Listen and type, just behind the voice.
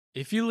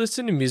If you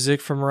listen to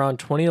music from around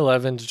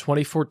 2011 to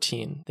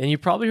 2014, then you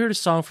probably heard a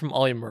song from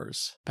Olly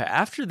Murs. But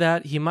after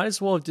that, he might as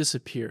well have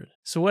disappeared.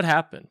 So what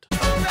happened?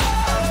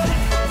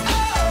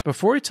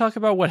 Before we talk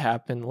about what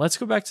happened, let's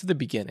go back to the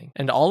beginning.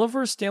 And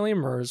Oliver Stanley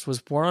Murs was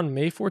born on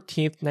May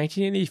 14th,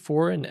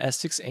 1984 in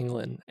Essex,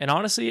 England. And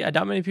honestly, I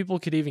doubt many people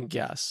could even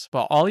guess.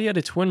 But Olly had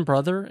a twin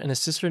brother and a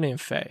sister named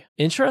Faye.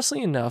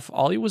 Interestingly enough,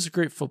 Olly was a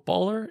great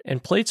footballer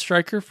and played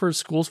striker for his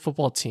school's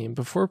football team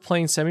before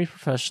playing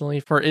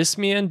semi-professionally for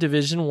Isthmian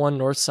Division 1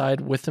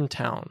 Northside Witham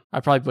Town. I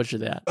probably butchered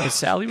that. But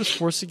sadly was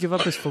forced to give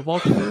up his football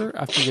career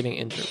after getting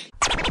injured.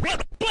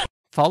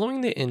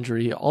 Following the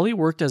injury, Olly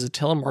worked as a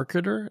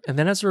telemarketer and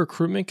then as a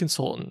recruitment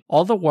consultant,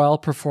 all the while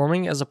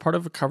performing as a part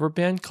of a cover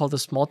band called the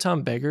Small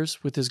Town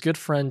Beggars with his good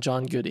friend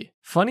John Goody.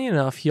 Funny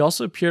enough, he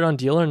also appeared on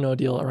Deal or No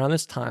Deal around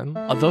this time,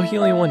 although he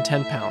only won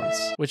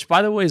 £10, which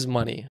by the way is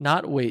money,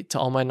 not weight to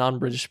all my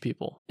non-British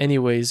people.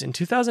 Anyways, in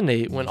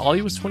 2008, when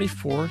Olly was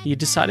 24, he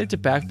decided to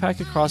backpack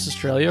across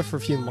Australia for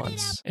a few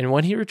months, and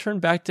when he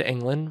returned back to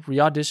England,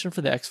 re-auditioned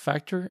for the X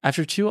Factor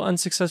after 2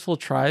 unsuccessful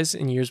tries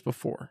in years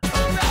before.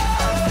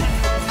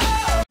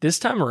 This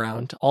time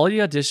around, Olly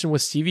auditioned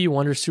with Stevie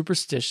Wonder's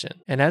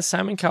Superstition, and as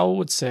Simon Cowell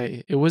would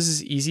say, it was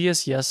his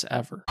easiest yes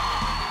ever.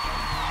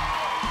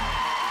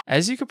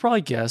 As you could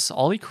probably guess,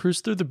 Olly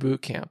cruised through the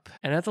boot camp,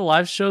 and at the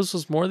live shows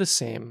was more the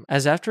same,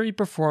 as after he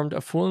performed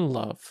A Fool in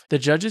Love, the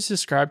judges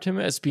described him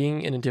as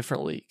being in a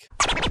different league.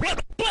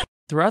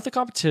 Throughout the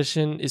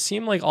competition, it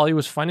seemed like Olly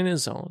was finding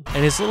his own,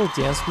 and his little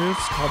dance moves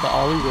called the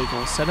Olly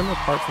Wiggle set him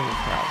apart from the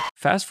crowd.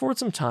 Fast forward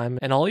some time,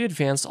 and Olly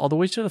advanced all the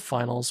way to the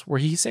finals, where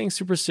he sang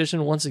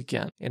Superstition once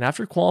again, and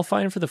after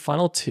qualifying for the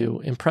final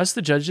 2, impressed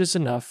the judges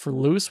enough for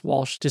Lewis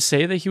Walsh to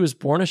say that he was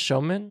born a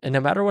showman, and no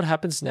matter what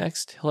happens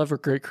next, he'll have a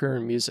great career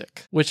in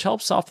music, which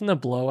helped soften the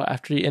blow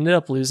after he ended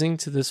up losing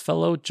to this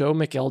fellow Joe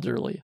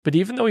McElderly. But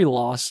even though he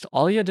lost,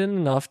 Olly had done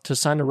enough to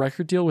sign a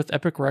record deal with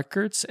Epic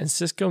Records and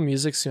Cisco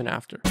Music soon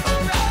after.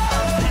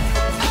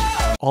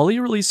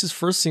 Olly released his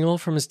first single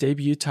from his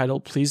debut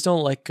titled Please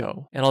Don't Let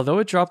Go, and although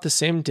it dropped the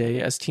same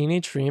day as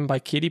Teenage Dream by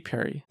Katy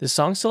Perry, the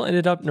song still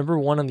ended up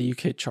 #1 on the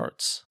UK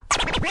charts.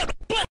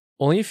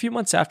 Only a few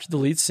months after the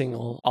lead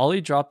single,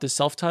 Olly dropped the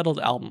self-titled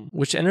album,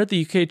 which entered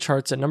the UK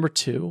charts at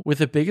 #2, with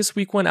the biggest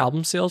week 1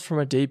 album sales from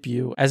a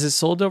debut as it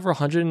sold over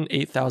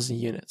 108,000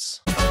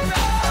 units.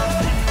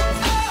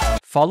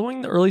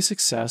 Following the early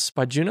success,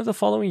 by June of the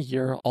following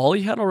year,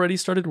 Olly had already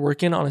started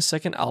working on a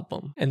second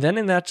album, and then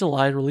in that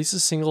July released the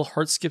single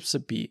Heart Skips a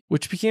Beat,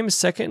 which became his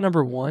second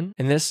 #1,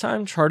 and this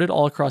time charted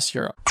all across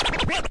Europe.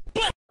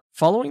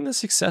 Following the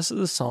success of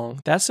the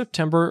song, that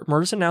September,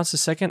 Murs announced a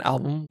second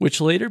album,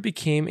 which later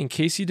became In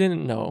Case You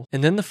Didn't Know,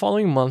 and then the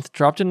following month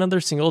dropped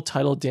another single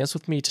titled Dance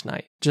With Me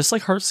Tonight. Just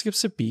like Heart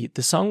Skips a Beat,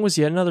 the song was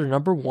yet another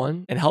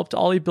 #1 and helped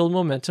Olly build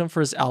momentum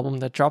for his album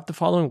that dropped the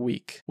following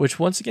week, which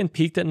once again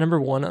peaked at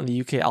 #1 on the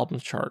UK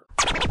album chart.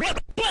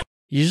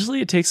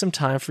 Usually it takes some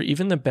time for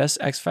even the best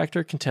X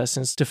Factor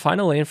contestants to find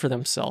a lane for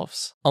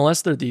themselves,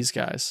 unless they're these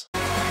guys.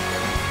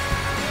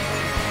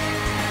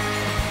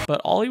 But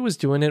Olly was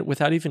doing it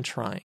without even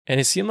trying, and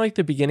it seemed like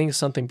the beginning of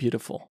something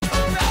beautiful.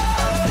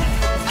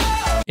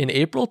 In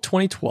April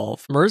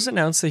 2012, Murs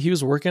announced that he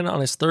was working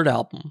on his third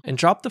album, and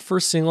dropped the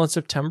first single in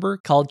September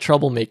called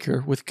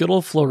Troublemaker with good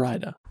old Flo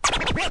Rida.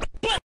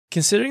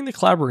 Considering the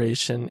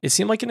collaboration, it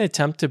seemed like an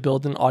attempt to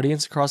build an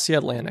audience across the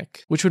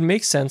Atlantic, which would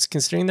make sense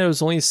considering that it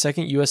was only his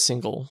second US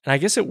single, and I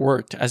guess it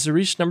worked as it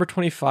reached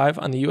 #25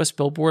 on the US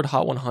Billboard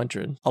Hot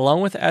 100,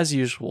 along with As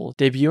Usual,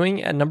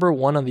 debuting at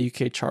 #1 on the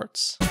UK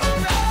charts.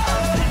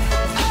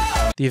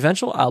 The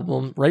eventual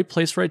album, Right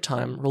Place, Right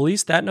Time,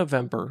 released that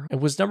November and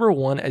was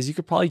 #1 as you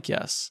could probably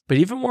guess, but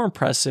even more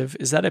impressive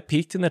is that it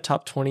peaked in the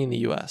top 20 in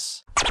the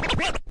US.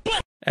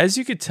 As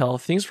you could tell,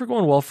 things were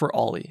going well for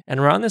Olly, and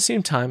around the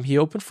same time, he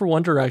opened for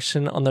One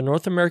Direction on the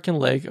North American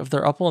leg of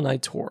their Up All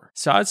Night tour,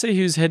 so I'd say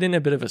he was hitting a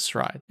bit of a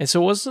stride. And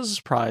so it wasn't a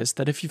surprise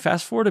that if you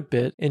fast forward a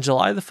bit, in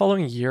July the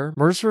following year,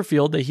 Murs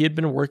revealed that he had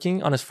been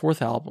working on his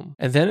 4th album,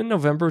 and then in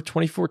November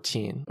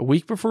 2014, a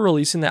week before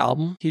releasing the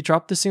album, he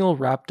dropped the single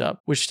Wrapped Up,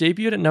 which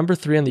debuted at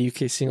 #3 on the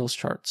UK singles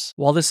charts,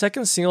 while the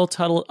second single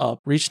titled Up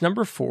reached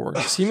 #4,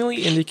 seemingly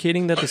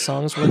indicating that the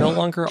songs were no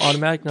longer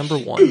automatic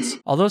 #1s,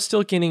 although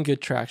still gaining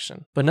good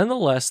traction. But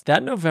nonetheless,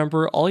 that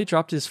November, Olly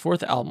dropped his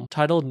 4th album,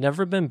 titled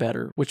Never Been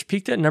Better, which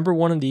peaked at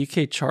 #1 on the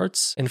UK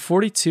charts and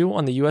 42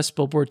 on the US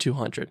Billboard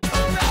 200.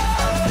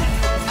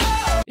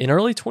 In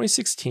early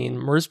 2016,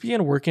 Murs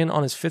began working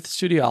on his 5th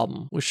studio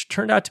album, which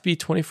turned out to be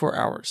 24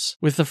 Hours,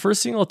 with the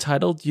first single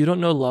titled You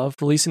Don't Know Love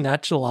releasing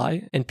that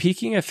July and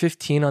peaking at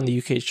 15 on the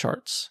UK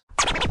charts.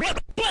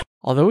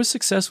 Although his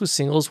success with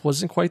singles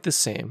wasn't quite the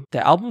same,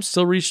 the album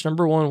still reached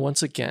 #1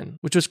 once again,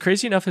 which was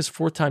crazy enough his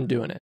 4th time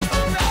doing it.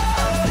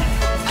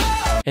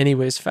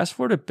 Anyways, fast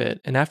forward a bit,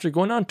 and after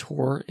going on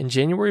tour in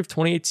January of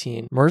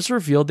 2018, Murs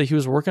revealed that he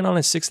was working on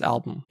his 6th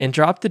album, and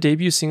dropped the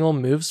debut single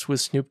Moves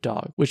with Snoop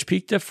Dogg, which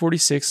peaked at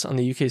 46 on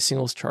the UK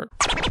singles chart.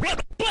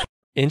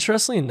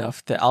 Interestingly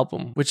enough, the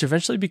album, which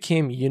eventually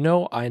became You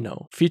Know, I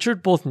Know,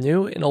 featured both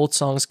new and old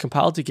songs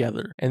compiled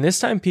together, and this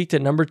time peaked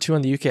at number 2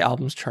 on the UK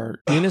albums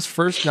chart, being his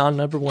first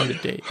non-number 1 to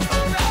date.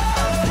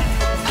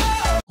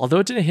 Although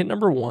it didn't hit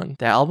number 1,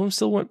 the album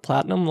still went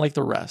platinum like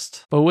the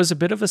rest, but it was a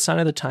bit of a sign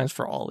of the times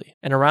for Olly.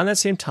 And around that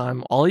same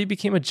time, Olly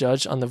became a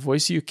judge on The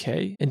Voice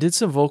UK and did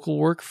some vocal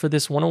work for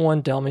this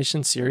 101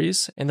 Dalmatian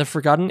series and the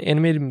forgotten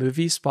animated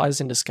movie Spies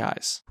in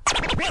Disguise.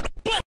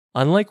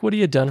 Unlike what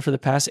he had done for the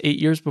past 8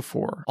 years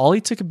before, Olly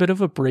took a bit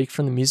of a break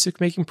from the music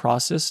making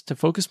process to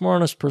focus more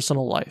on his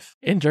personal life,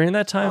 and during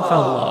that time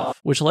found love,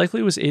 which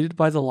likely was aided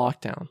by the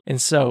lockdown.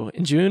 And so,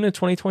 in June of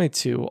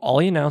 2022,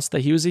 Olly announced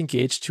that he was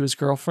engaged to his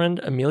girlfriend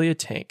Amelia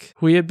Tank,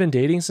 who he had been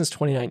dating since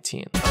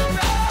 2019.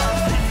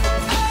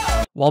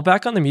 While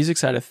back on the music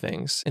side of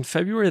things, in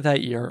February of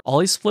that year,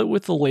 Olly split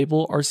with the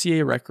label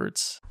RCA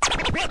Records.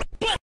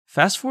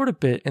 Fast forward a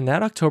bit, in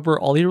that October,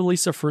 Olly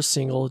released a first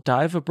single,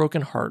 Die of a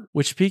Broken Heart,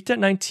 which peaked at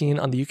 19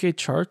 on the UK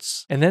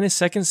charts, and then his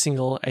second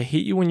single, I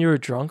Hate You When You Were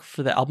Drunk,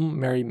 for the album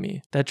Marry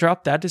Me, that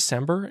dropped that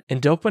December,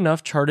 and Dope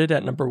Enough charted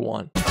at number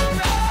 1.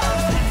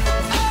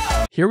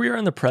 Here we are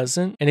in the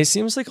present, and it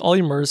seems like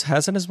Olly Murs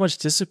hasn't as much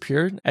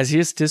disappeared as he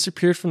has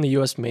disappeared from the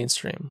US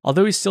mainstream,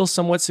 although he's still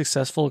somewhat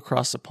successful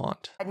across the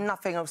pond. I had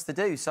nothing else to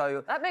do,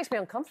 so... That makes me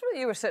uncomfortable that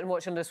you were sitting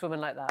watching this woman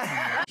like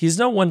that. He's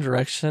no One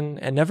Direction,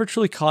 and never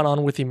truly caught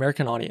on with the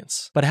American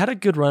audience, but had a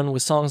good run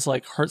with songs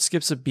like Heart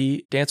Skips a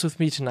Beat, Dance With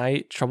Me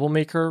Tonight,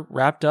 Troublemaker,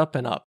 Wrapped Up,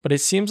 and Up. But it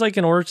seems like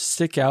in order to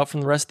stick out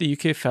from the rest of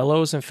the UK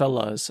fellows and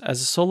fellas,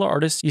 as a solo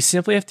artist, you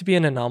simply have to be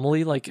an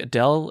anomaly like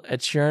Adele,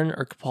 Ed Sheeran,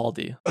 or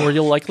Capaldi, or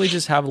you'll likely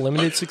just have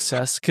limited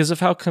success because of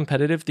how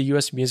competitive the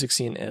US music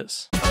scene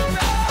is.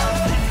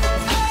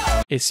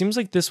 It seems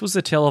like this was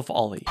the tale of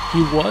Olly.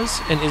 He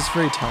was and is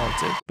very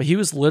talented, but he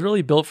was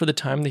literally built for the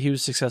time that he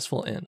was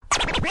successful in.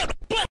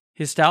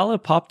 His style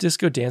of pop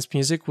disco dance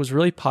music was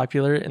really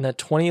popular in that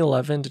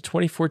 2011 to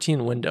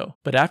 2014 window,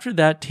 but after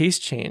that,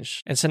 taste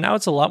changed, and so now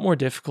it's a lot more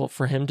difficult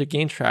for him to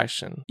gain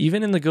traction,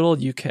 even in the good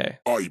old UK.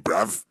 Hey,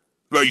 bruv.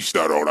 At least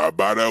I don't have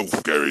bad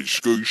healthcare in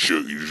school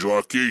shootings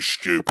like you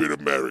stupid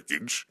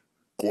Americans.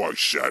 Quite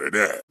sad of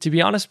that. To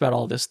be honest about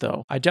all this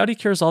though, I doubt he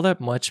cares all that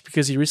much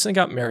because he recently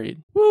got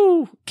married.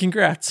 Woo!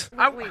 Congrats!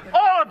 All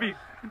of you!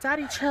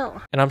 Daddy,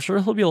 chill. And I'm sure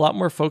he'll be a lot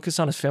more focused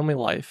on his family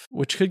life,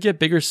 which could get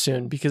bigger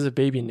soon because of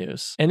baby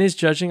news, and is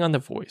judging on The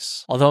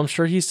Voice, although I'm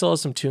sure he still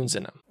has some tunes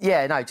in him.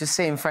 Yeah, no, just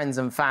seeing friends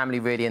and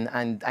family really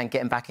and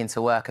getting back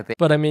into work a bit.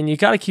 But I mean, you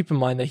gotta keep in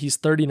mind that he's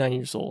 39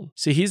 years old,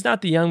 so he's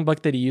not the young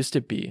buck that he used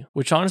to be,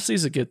 which honestly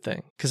is a good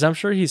thing, because I'm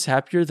sure he's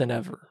happier than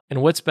ever.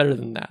 And what's better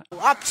than that?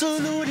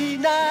 Absolutely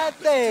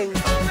nothing.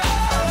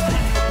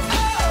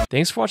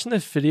 Thanks for watching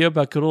this video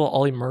about good old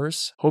Olly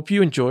Murs. Hope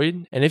you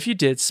enjoyed, and if you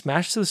did,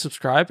 smash the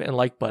subscribe and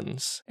like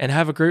buttons. And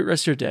have a great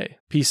rest of your day.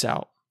 Peace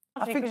out.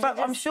 I think, but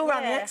I'm sure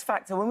around the X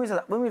Factor, I'm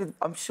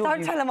sure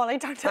Don't tell him, Olly,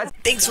 don't tell him.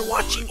 Thanks for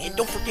watching, and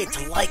don't forget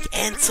to like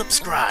and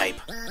subscribe.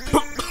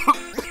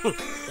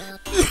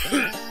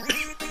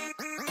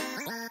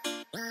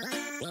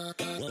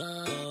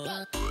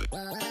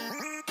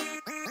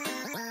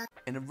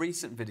 In a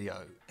recent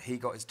video, he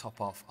got his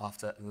top off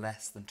after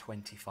less than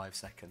 25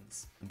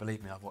 seconds. And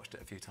believe me, I've watched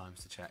it a few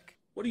times to check.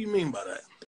 What do you mean by that?